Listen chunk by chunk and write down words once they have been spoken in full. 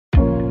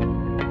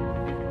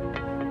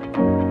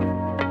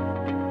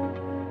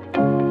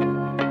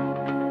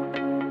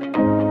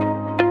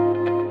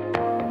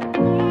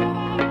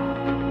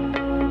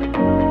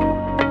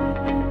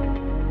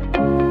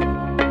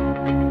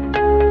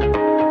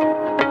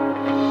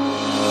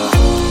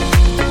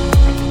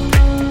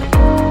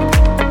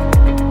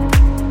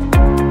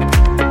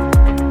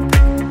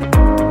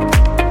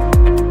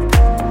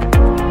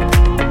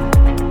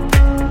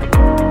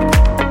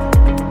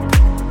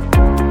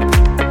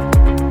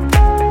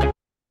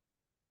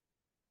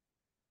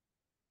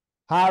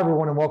Hi,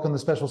 everyone, and welcome to the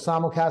special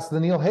simulcast of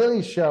the Neil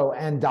Haley Show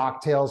and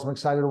Doctales. I'm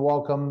excited to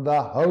welcome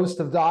the host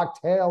of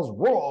Doctales,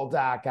 Royal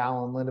Doc,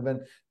 Alan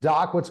Lindeman.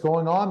 Doc, what's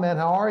going on, man?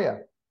 How are you?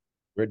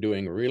 We're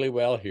doing really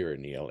well here,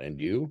 Neil.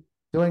 And you?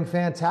 Doing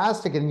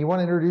fantastic. And you want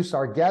to introduce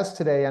our guest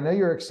today. I know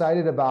you're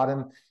excited about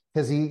him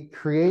because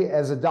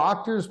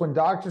when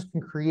doctors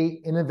can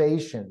create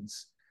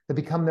innovations that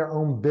become their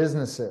own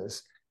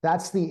businesses,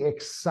 that's the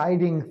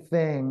exciting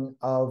thing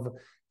of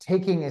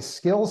taking a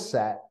skill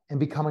set and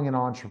becoming an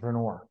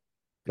entrepreneur.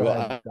 Go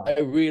ahead, Well, I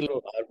really,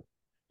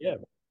 yeah,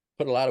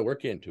 put a lot of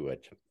work into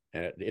it,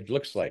 and it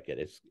looks like it.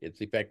 It's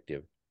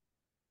effective.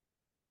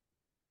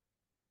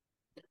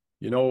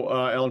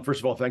 Alan,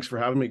 first of all, thanks for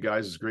having me,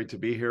 guys. It's great to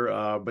be here.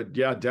 But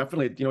yeah,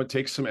 definitely, it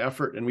takes some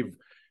effort, and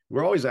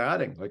we're always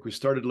adding. Like, we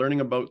started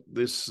learning about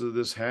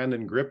this hand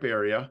and grip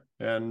area,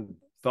 and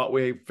thought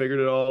we figured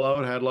it all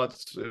out. Had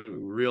lots,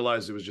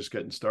 realized it was just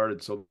getting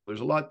started. So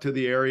there's a lot to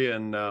the area,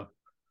 and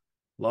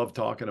love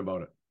talking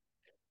about it.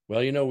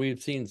 Well, we've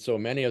seen so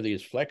many of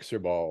these flexor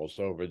balls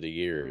over the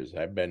years.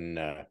 I've been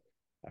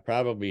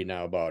probably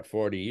now about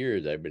 40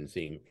 years I've been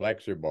seeing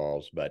flexor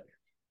balls, but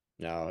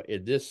now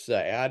is this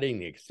adding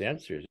the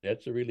extensors?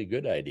 That's a really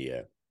good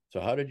idea.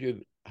 So how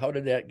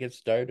did that get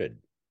started?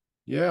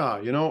 Yeah,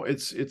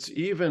 it's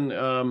even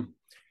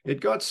it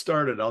got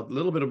started. A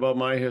little bit about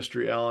my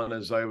history, Alan,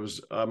 as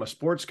I'm a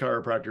sports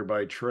chiropractor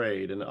by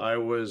trade, and I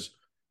was,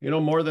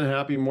 more than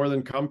happy, more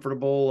than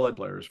comfortable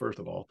players, first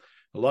of all.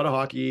 A lot of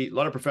hockey, a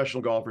lot of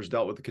professional golfers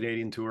dealt with the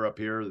Canadian Tour up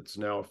here that's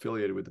now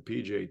affiliated with the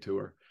PGA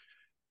Tour.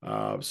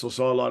 So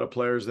saw a lot of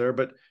players there,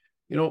 but,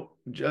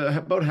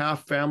 about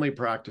half family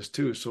practice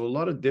too. So a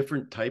lot of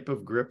different type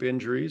of grip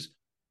injuries.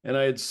 And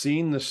I had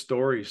seen the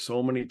story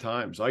so many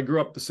times. I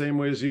grew up the same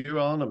way as you,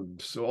 Alan.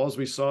 So all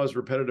we saw is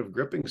repetitive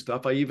gripping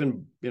stuff. I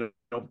even,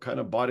 kind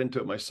of bought into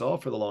it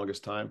myself for the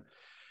longest time.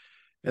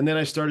 And then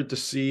I started to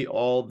see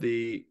all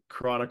the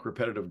chronic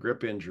repetitive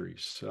grip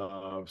injuries.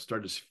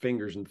 Started to see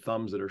fingers and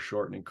thumbs that are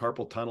shortening,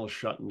 carpal tunnels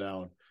shutting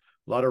down,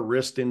 a lot of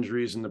wrist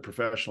injuries in the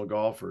professional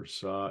golfers,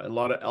 and a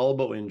lot of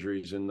elbow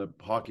injuries in the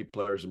hockey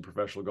players and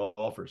professional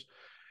golfers.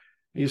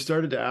 And you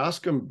started to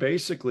ask them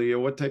basically,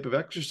 what type of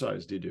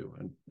exercise do you do?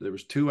 And there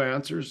was two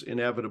answers,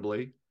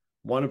 inevitably.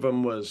 One of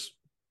them was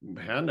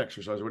hand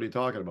exercise. What are you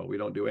talking about? We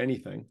don't do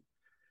anything.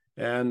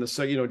 And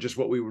just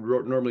what we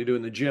would normally do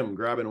in the gym,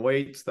 grabbing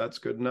weights, that's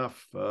good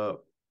enough.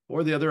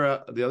 Or the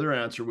other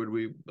answer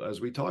would,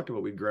 as we talked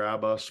about, we'd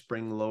grab a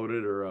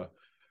spring-loaded or a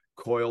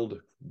coiled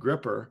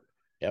gripper.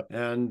 Yep.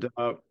 And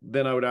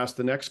then I would ask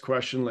the next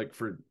question, like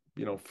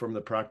from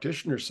the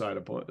practitioner's side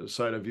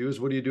of view, is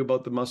what do you do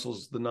about the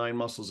muscles, the 9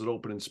 muscles that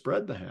open and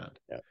spread the hand?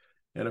 Yep.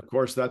 And of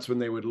course, that's when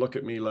they would look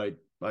at me like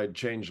I'd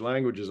changed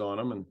languages on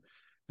them.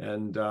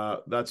 And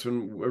that's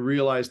when I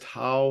realized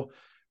how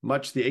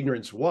much the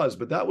ignorance was,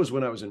 but that was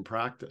when I was in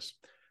practice.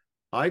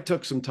 I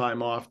took some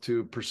time off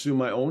to pursue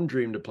my own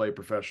dream to play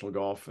professional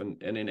golf,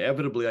 and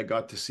inevitably I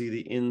got to see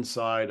the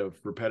inside of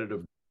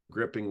repetitive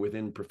gripping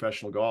within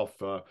professional golf,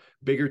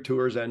 bigger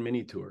tours and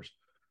mini tours.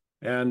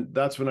 And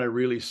that's when I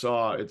really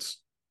saw it's,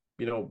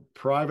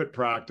 private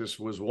practice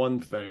was one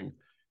thing.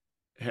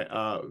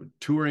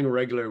 Touring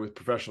regularly with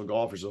professional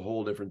golfers is a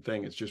whole different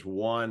thing. It's just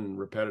one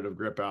repetitive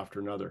grip after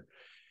another.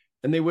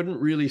 And they wouldn't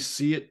really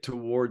see it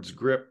towards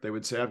grip. They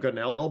would say, I've got an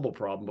elbow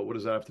problem, but what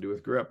does that have to do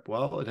with grip?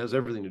 Well, it has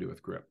everything to do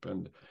with grip.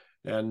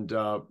 And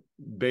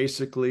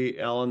basically,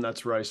 Ellen,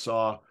 that's where I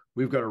saw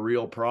we've got a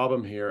real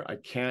problem here. I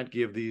can't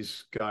give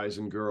these guys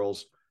and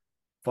girls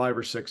 5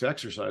 or 6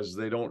 exercises.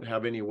 They don't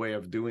have any way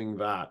of doing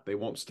that. They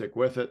won't stick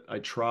with it. I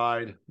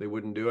tried, they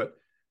wouldn't do it.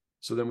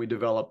 So then we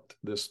developed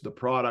the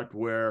product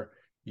where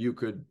you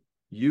could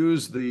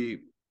use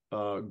the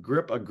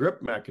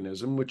grip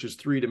mechanism, which is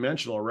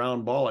 3-dimensional, a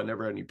round ball I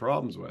never had any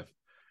problems with.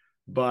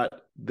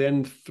 But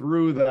then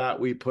through that,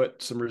 we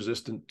put some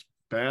resistant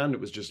band.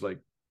 It was just like,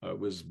 it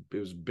was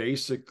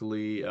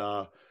basically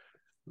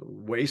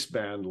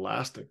waistband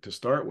elastic to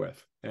start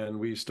with. And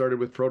we started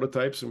with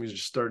prototypes, and we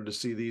just started to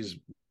see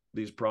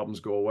these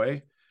problems go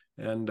away.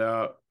 And,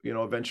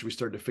 eventually we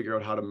started to figure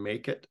out how to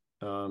make it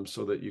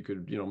so that you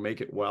could,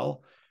 make it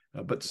well.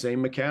 But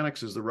same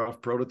mechanics as the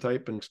rough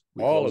prototype, and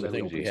all of the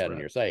things you had on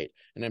your site.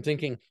 And I'm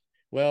thinking,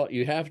 well,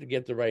 you have to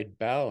get the right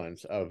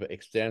balance of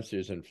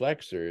extensors and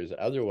flexors.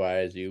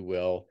 Otherwise, you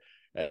will.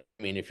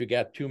 If you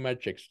got too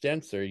much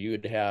extensor, you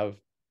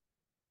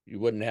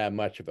wouldn't have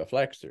much of a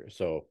flexor.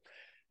 So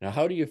now,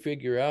 how do you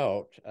figure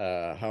out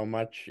how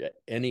much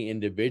any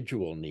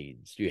individual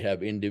needs? Do you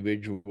have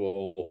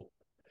individual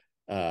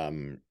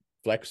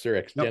flexor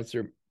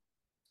extensor? Yep.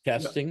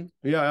 Testing?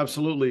 Yeah,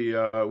 absolutely.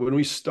 When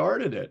we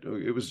started it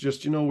was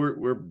just,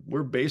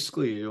 we're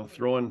basically,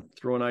 throwing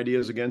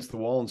ideas against the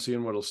wall and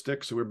seeing what'll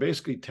stick. So we're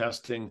basically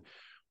testing.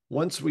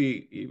 Once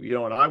we,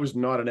 and I was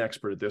not an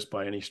expert at this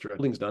by any stretch.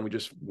 Everything's done. We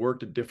just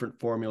worked at different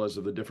formulas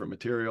of the different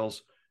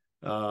materials,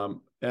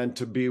 and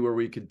to be where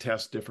we could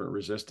test different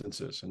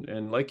resistances.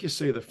 And like you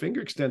say, the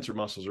finger extensor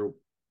muscles are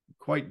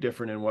quite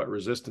different in what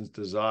resistance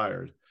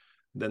desired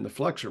than the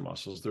flexor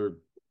muscles. They're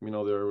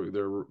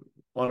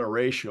on a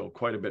ratio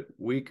quite a bit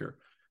weaker.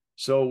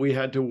 So we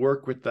had to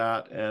work with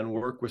that and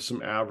work with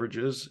some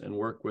averages and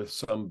work with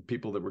some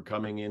people that were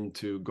going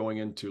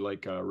into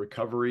like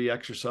recovery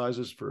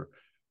exercises for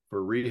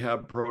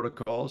rehab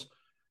protocols,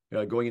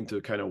 going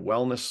into kind of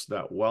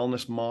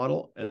wellness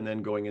model, and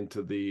then going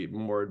into the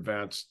more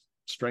advanced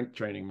strength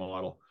training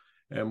model.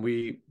 And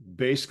we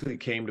basically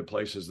came to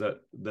places that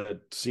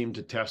seemed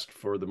to test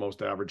for the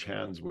most average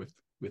hands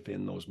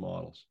within those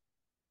models.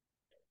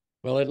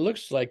 Well, it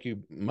looks like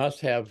you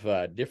must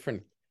have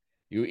different.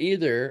 You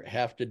either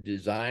have to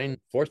design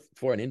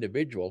for an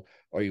individual,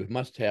 or you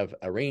must have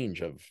a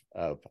range of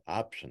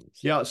options.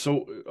 Yeah.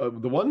 So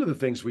one of the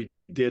things we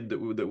did that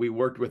we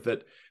worked with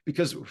it,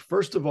 because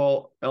first of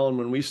all, Ellen,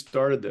 when we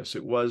started this,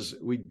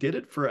 we did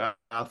it for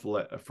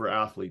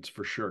athletes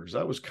for sure, because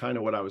that was kind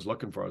of what I was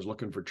looking for. I was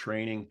looking for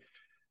training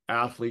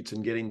athletes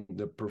and getting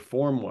to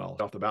perform well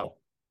off the bat.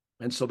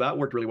 And so that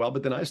worked really well.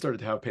 But then I started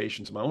to have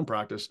patients in my own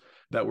practice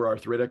that were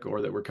arthritic,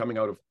 or that were coming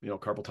out of,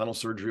 carpal tunnel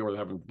surgery, or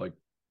having like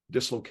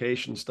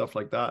dislocation, stuff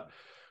like that.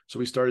 So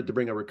we started to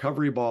bring a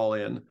recovery ball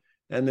in,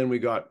 and then we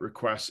got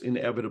requests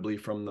inevitably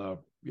from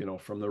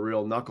the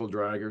real knuckle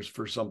draggers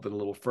for something a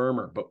little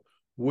firmer. But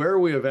where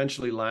we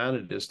eventually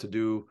landed is to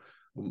do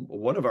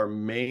one of our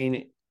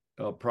main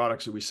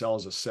products that we sell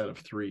is a set of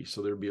 3.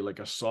 So there'd be like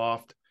a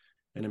soft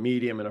and a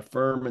medium and a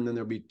firm, and then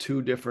there'll be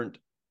 2 different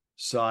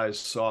size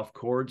soft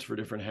cords for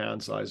different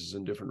hand sizes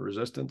and different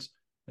resistance,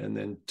 and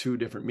then 2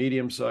 different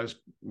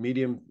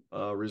medium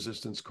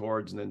resistance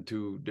cords, and then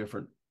 2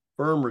 different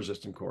firm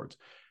resistant cords.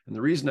 And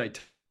the reason I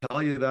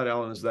tell you that,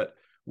 Alan, is that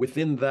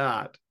within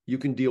that you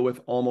can deal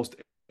with almost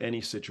any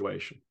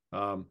situation.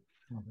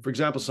 For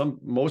example,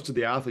 most of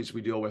the athletes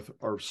we deal with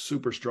are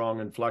super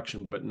strong in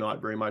flexion, but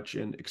not very much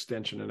in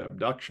extension and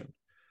abduction.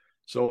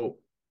 So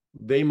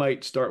they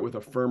might start with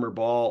a firmer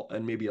ball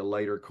and maybe a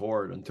lighter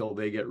cord until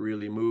they get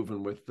really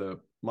moving with the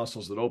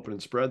muscles that open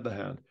and spread the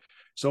hand.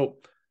 So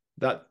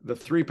that the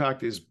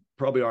 3-pack is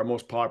probably our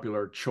most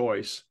popular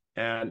choice,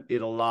 and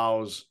it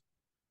allows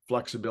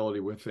flexibility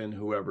within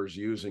whoever's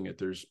using it.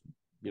 There's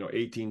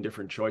 18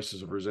 different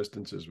choices of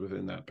resistances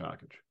within that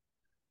package.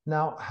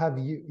 Now, have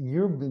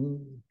you've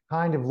been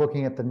kind of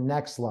looking at the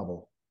next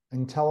level,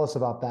 and tell us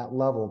about that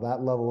level.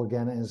 That level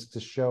again is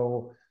to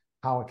show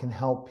how it can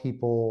help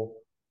people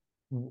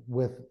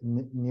with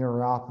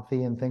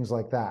neuropathy and things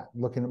like that,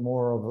 looking at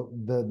more of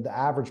the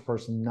average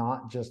person,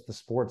 not just the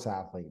sports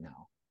athlete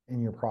now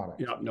in your product.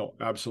 Yeah, no,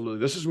 absolutely.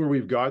 This is where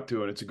we've got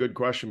to, and it's a good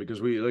question,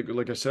 because we,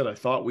 like I said, I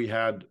thought we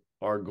had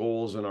our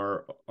goals and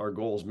our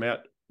goals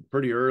met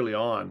pretty early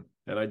on,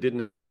 and I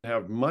didn't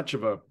have much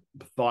of a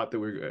thought that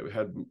we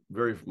had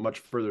very much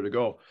further to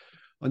go,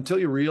 until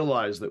you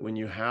realize that when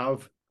you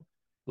have,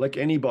 like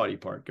any body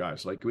part,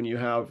 guys, like when you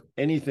have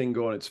anything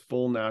going its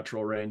full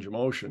natural range of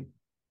motion,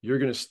 you're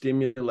going to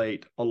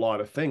stimulate a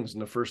lot of things.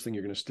 And the first thing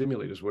you're going to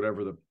stimulate is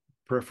whatever the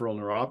peripheral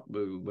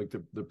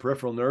the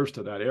peripheral nerves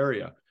to that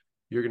area,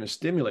 you're going to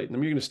stimulate. And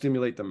then you're going to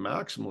stimulate them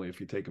maximally if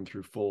you take them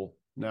through full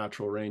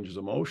natural ranges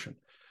of motion.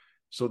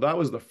 So that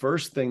was the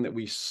first thing that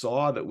we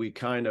saw, that we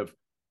kind of,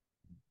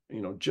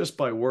 just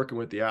by working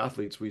with the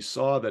athletes, we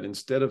saw that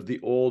instead of the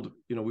old,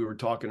 we were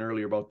talking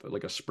earlier about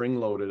like a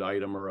spring-loaded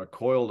item or a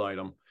coiled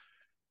item,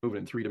 moving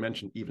in 3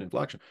 dimension, even in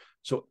flexion.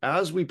 So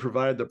as we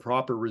provided the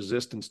proper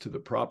resistance to the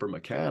proper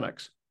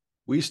mechanics,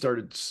 we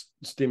started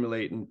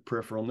stimulating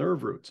peripheral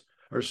nerves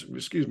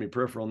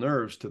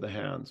to the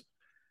hands.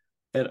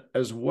 And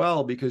as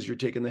well, because you're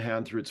taking the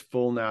hand through its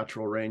full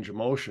natural range of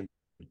motion,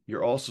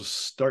 you're also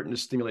starting to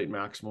stimulate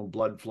maximal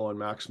blood flow and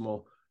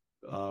maximal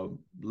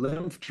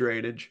lymph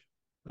drainage,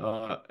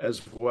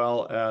 as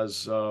well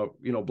as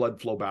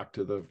blood flow back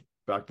to the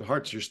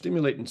heart. So you're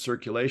stimulating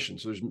circulation.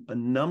 So there's a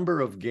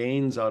number of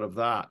gains out of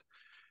that.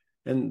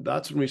 And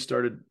that's when we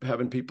started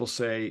having people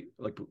say,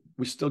 like,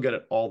 we still get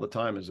it all the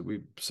time, is that we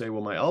say,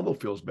 well, my elbow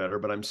feels better,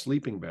 but I'm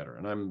sleeping better,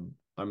 and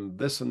I'm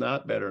this and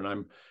that better, and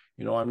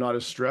I'm not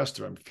as stressed,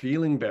 or I'm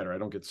feeling better, I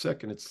don't get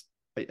sick. And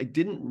I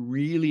didn't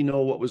really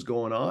know what was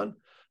going on.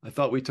 I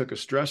thought we took a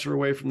stressor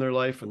away from their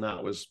life, and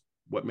that was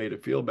what made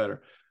it feel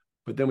better.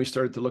 But then we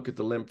started to look at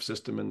the lymph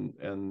system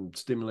and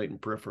stimulating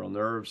peripheral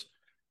nerves.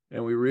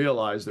 And we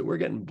realized that we're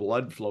getting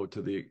blood flow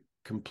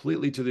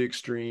completely to the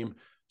extreme.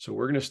 So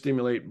we're going to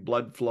stimulate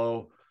blood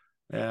flow,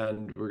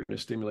 and we're going to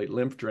stimulate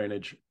lymph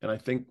drainage. And I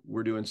think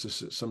we're doing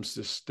some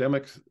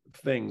systemic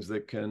things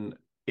that can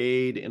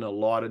aid in a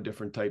lot of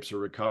different types of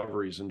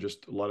recoveries and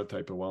just a lot of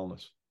type of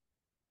wellness.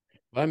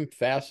 I'm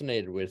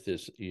fascinated with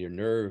this,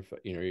 your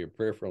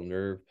peripheral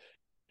nerve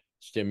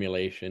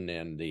stimulation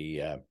and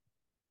the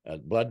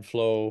blood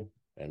flow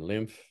and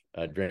lymph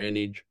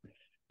drainage.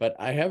 But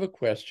I have a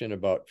question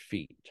about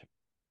feet.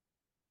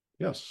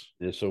 Yes.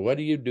 So what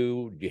do you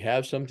do? Do you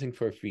have something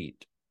for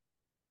feet?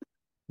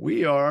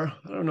 I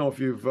don't know if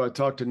you've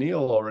talked to Neil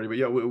already, but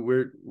yeah,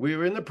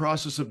 we're in the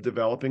process of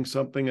developing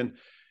something, and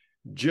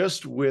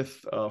just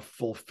with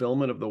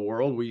fulfillment of the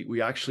world,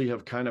 we actually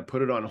have kind of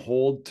put it on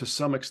hold to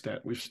some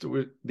extent.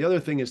 The other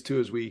thing is too,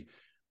 is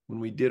when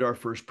we did our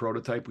first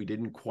prototype, we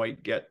didn't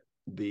quite get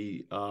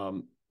the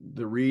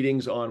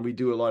readings on. We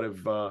do a lot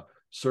of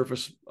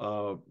surface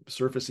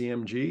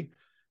EMG.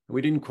 And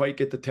we didn't quite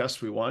get the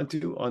tests we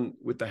wanted to.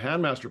 With the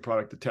Handmaster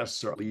product, the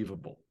tests are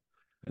unbelievable.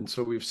 And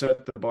so we've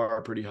set the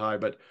bar pretty high.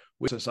 But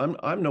with this,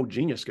 I'm no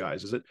genius,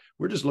 guys. Is it?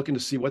 We're just looking to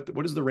see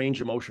what is the range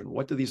of motion?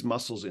 What do these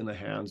muscles in the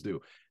hands do?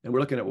 And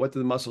we're looking at what do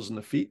the muscles in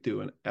the feet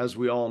do? And as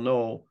we all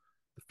know,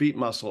 the feet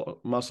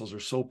muscles are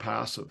so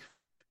passive.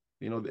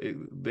 You know,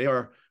 they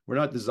are. We're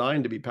not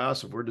designed to be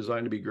passive. We're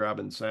designed to be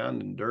grabbing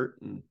sand and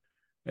dirt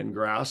and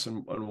grass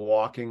and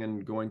walking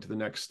and going to the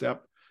next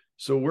step.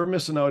 So we're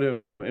missing out,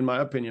 in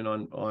my opinion,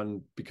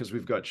 on because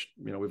we've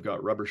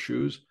got rubber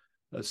shoes.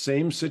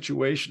 Same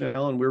situation,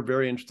 Alan. We're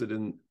very interested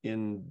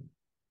in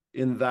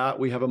that.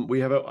 We have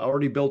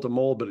already built a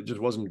mold, but it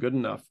just wasn't good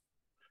enough,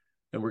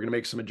 and we're going to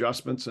make some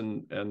adjustments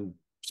and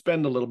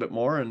spend a little bit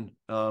more and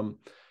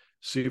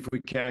see if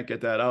we can't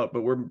get that out.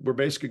 But we're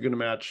basically going to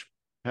match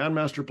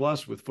Handmaster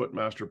Plus with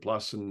Footmaster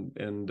Plus,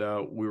 and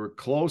we were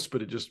close,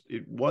 but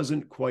it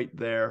wasn't quite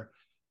there.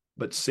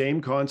 But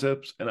same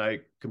concepts, and I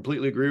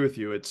completely agree with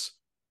you.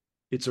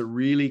 It's a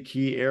really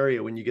key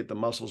area when you get the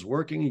muscles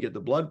working, you get the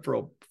blood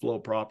flow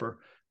proper.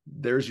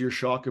 There's your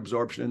shock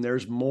absorption, and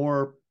there's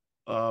more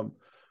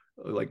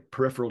like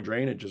peripheral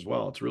drainage as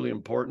well. It's really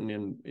important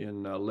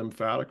in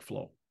lymphatic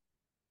flow.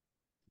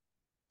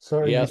 So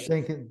are you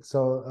thinking?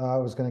 So I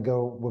was going to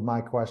go with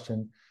my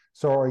question.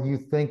 So are you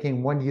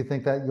thinking? When do you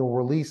think that you'll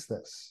release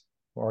this,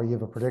 or you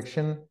have a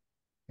prediction?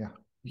 Yeah.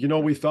 You know,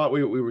 we thought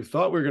we were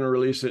going to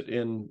release it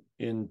in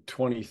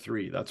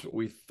 23. That's what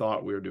we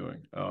thought we were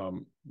doing.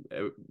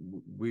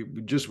 We're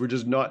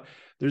just not.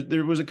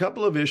 There was a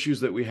couple of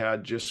issues that we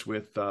had just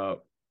with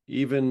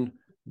even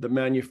the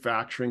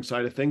manufacturing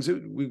side of things.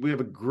 We have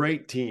a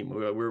great team.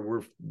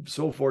 We're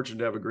so fortunate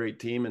to have a great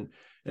team,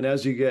 and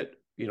as you get,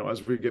 you know,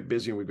 as we get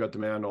busy and we've got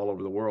demand all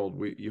over the world,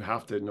 you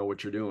have to know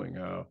what you're doing.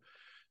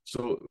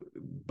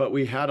 But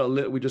we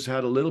just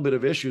had a little bit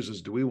of issues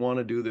as, do we want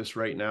to do this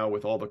right now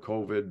with all the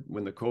COVID,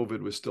 when the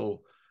COVID was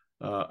still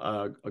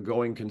a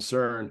going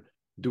concern?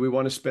 Do we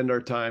want to spend our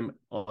time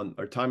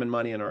and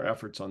money and our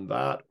efforts on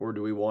that? Or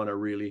do we want to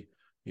really,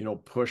 you know,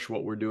 push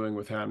what we're doing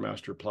with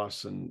Handmaster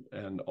Plus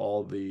and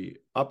all the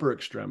upper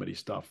extremity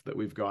stuff that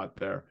we've got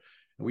there?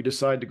 And we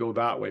decided to go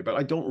that way, but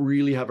I don't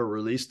really have a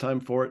release time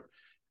for it.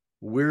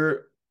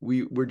 We're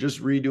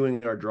just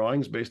redoing our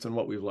drawings based on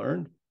what we've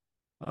learned.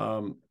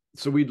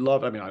 So I'd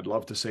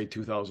love to say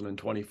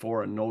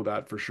 2024 and know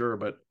that for sure,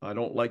 but I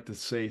don't like to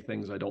say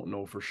things I don't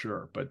know for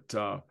sure. But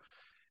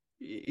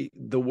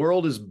the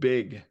world is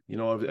big, you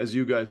know, as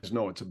you guys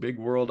know, it's a big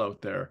world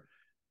out there.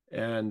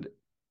 And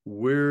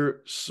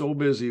we're so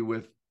busy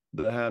with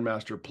the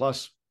Handmaster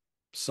Plus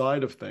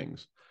side of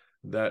things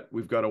that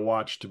we've got to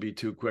watch to be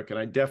too quick. And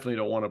I definitely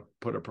don't want to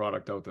put a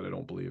product out that I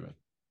don't believe in.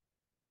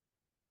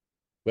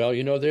 Well,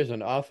 you know, there's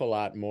an awful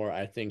lot more,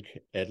 I think,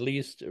 at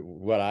least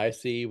what I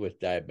see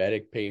with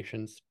diabetic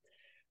patients.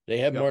 They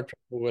have more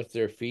trouble with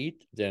their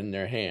feet than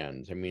their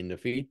hands. I mean, the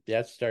feet,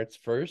 that starts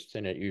first,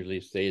 and it usually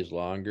stays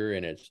longer,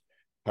 and it's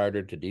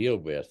harder to deal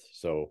with.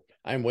 So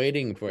I'm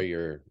waiting for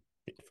your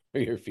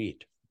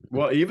feet.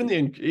 Well, even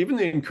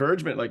the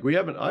encouragement, like I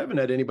haven't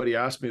had anybody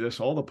ask me this,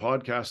 all the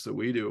podcasts that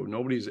we do,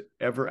 nobody's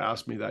ever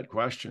asked me that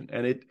question.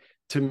 And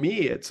to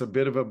me, it's a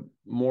bit of a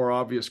more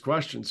obvious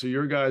question. So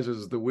your guys,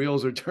 as the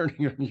wheels are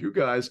turning on you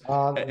guys,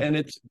 and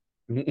it's,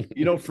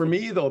 you know, for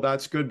me though,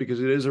 that's good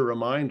because it is a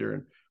reminder.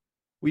 And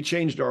we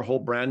changed our whole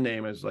brand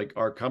name, as like,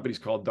 our company's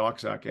called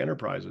DocZac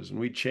Enterprises, and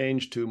we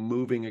changed to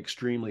Moving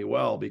Extremely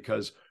Well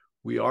because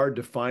we are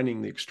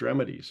defining the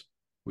extremities.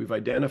 We've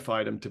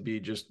identified them to be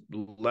just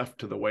left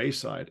to the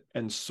wayside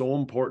and so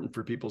important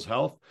for people's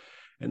health.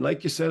 And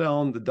like you said,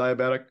 Alan, the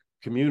diabetic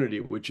community,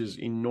 which is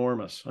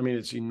enormous. I mean,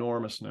 it's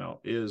enormous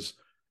now. They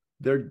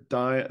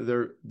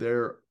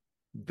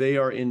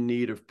are in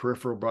need of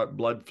peripheral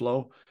blood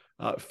flow.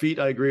 Feet,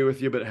 I agree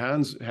with you, but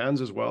hands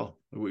as well.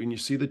 When you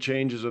see the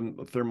changes in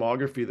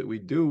thermography that we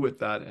do with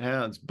that,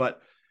 hands,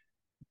 but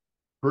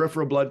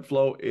peripheral blood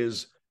flow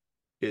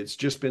it's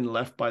just been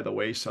left by the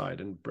wayside,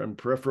 and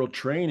peripheral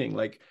training,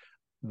 like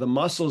the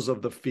muscles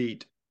of the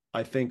feet,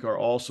 I think are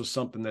also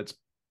something that's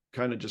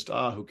kind of just,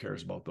 who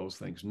cares about those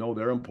things? No,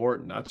 they're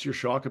important. That's your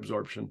shock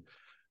absorption.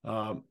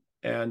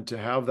 And to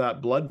have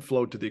that blood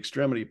flow to the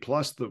extremity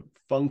plus the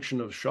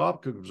function of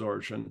shock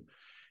absorption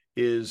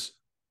is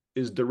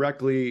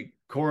directly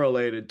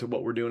correlated to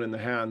what we're doing in the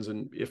hands,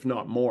 and if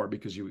not more,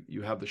 because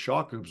you have the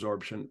shock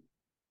absorption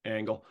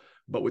angle,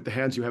 but with the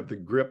hands you have the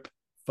grip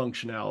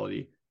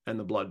functionality and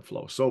the blood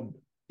flow. So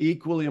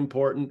equally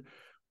important,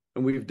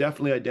 and we've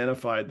definitely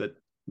identified that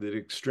the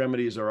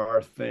extremities are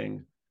our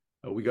thing.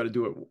 We got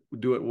to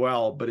do it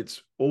well, but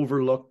it's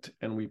overlooked,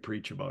 and we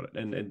preach about it.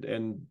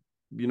 And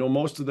you know,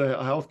 most of the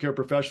healthcare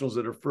professionals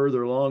that are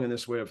further along in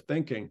this way of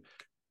thinking,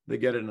 they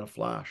get it in a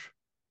flash.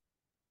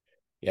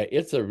 Yeah,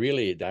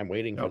 I'm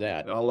waiting for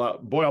that.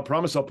 I'll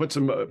promise I'll put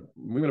some,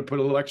 we're going to put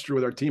a little extra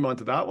with our team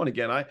onto that one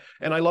again.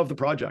 I love the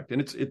project,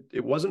 and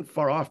it wasn't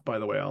far off, by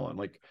the way, Alan.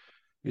 Like,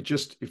 It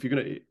just, if you're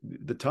going to,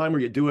 the time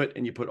where you do it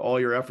and you put all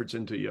your efforts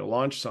into, you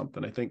launch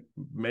something. I think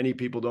many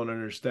people don't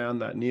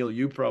understand that. Neil,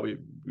 you probably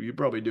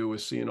do,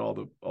 with seeing all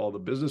the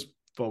business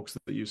folks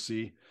that you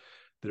see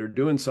that are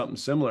doing something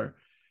similar.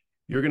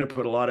 You're going to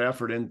put a lot of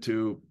effort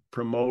into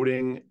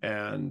promoting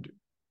and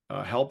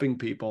helping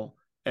people.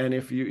 And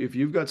if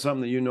you've got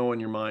something that you know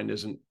in your mind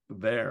isn't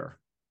there,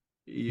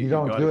 you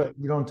don't do it.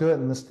 You don't do it.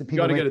 And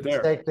people make the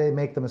mistake. They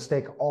make the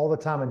mistake all the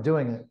time of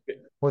doing it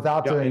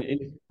without doing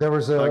it. There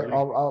was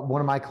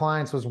one of my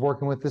clients was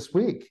working with this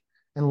week,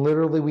 and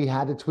literally we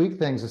had to tweak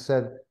things. I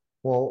said,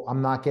 well,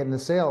 I'm not getting the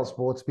sales.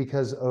 Well, it's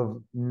because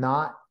of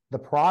not the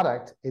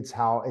product. It's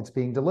how it's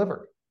being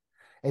delivered.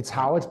 It's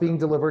how it's being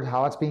delivered,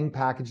 how it's being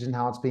packaged, and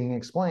how it's being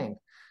explained.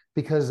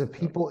 Because if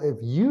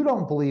you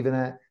don't believe in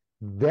it,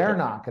 they're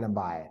not going to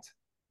buy it.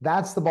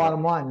 That's the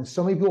bottom line. And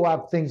so many people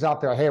have things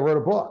out there. Hey, I wrote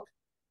a book.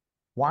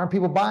 Why aren't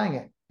people buying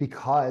it?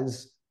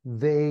 Because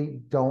they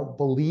don't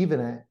believe in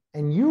it.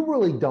 And you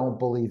really don't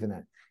believe in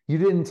it. You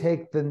didn't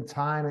take the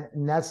time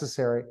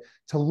necessary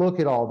to look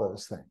at all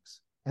those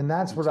things. And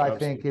that's what I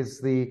think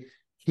is the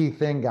key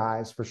thing,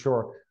 guys, for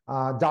sure.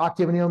 Doc,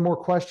 do you have any more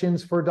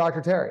questions for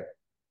Dr. Terry?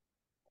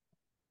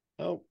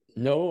 Oh,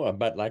 no,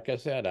 but like I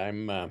said,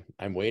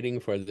 I'm waiting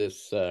for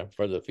this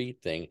for the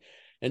feet thing.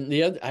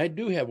 And I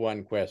do have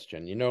one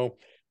question.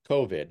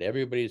 COVID,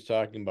 everybody's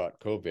talking about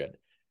COVID.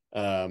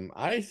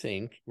 I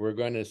think we're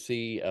going to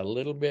see a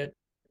little bit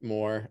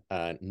more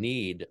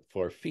need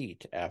for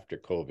feet after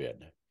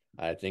COVID.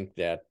 I think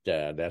that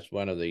that's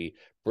one of the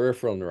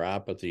peripheral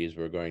neuropathies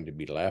we're going to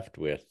be left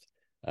with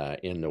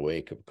in the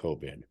wake of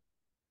COVID.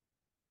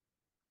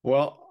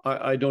 Well,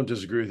 I don't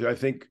disagree with you.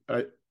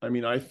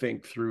 I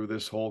think through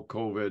this whole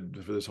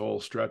COVID, for this whole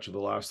stretch of the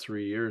last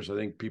 3 years, I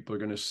think people are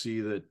going to see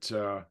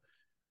that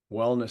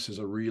wellness is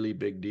a really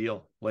big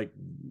deal. Like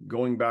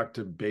going back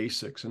to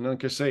basics. And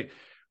like I say,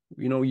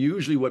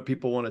 usually what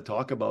people want to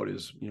talk about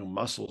is,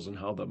 muscles and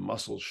how the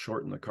muscles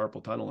shorten the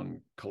carpal tunnel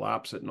and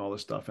collapse it and all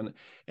this stuff.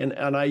 And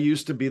I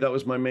used to be, that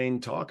was my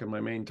main talk and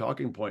my main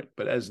talking point.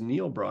 But as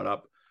Neil brought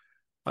up,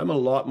 I'm a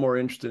lot more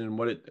interested in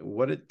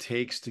what it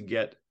takes to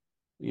get,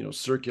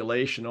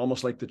 circulation,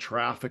 almost like the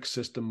traffic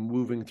system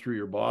moving through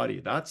your body.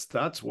 That's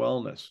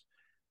wellness.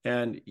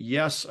 And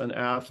yes, an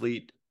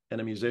athlete and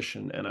a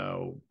musician and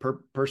a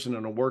person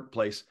in a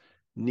workplace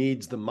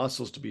needs the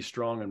muscles to be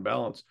strong and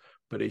balanced.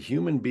 But a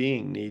human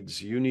being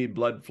you need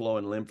blood flow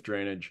and lymph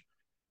drainage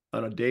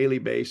on a daily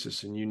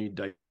basis, and you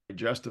need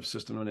digestive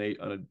system on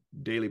a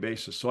daily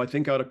basis. So I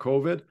think out of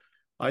COVID,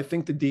 I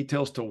think the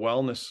details to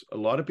wellness, a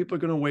lot of people are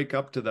going to wake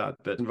up to that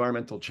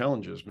environmental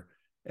challenges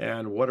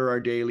and what are our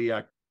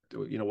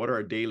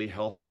daily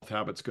health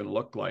habits going to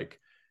look like?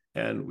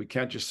 And we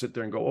can't just sit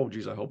there and go, oh,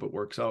 geez, I hope it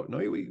works out. No,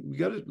 we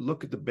got to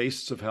look at the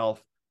basics of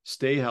health,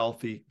 stay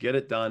healthy, get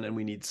it done. And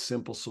we need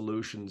simple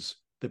solutions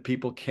that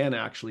people can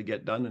actually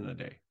get done in a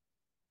day.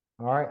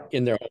 All right.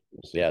 In their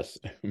homes, yes.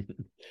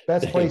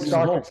 Best place,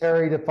 Dr.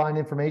 Terry, to find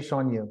information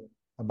on you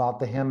about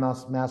the Hand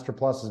Master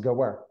Plus is go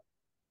where?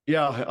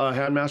 Yeah,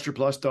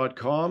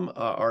 handmasterplus.com.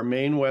 Our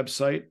main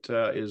website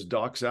is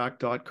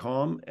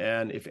doczac.com.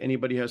 And if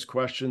anybody has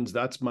questions,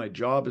 that's my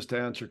job, is to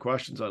answer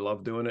questions. I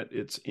love doing it.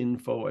 It's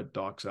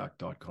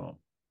info@doczac.com.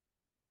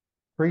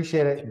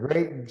 Appreciate it.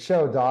 Great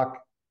show, Doc.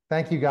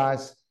 Thank you,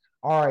 guys.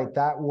 All right.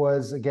 That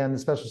was, again, the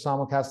special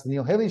simulcast of the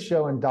Neil Haley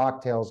Show and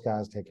Doctales,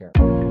 guys. Take care.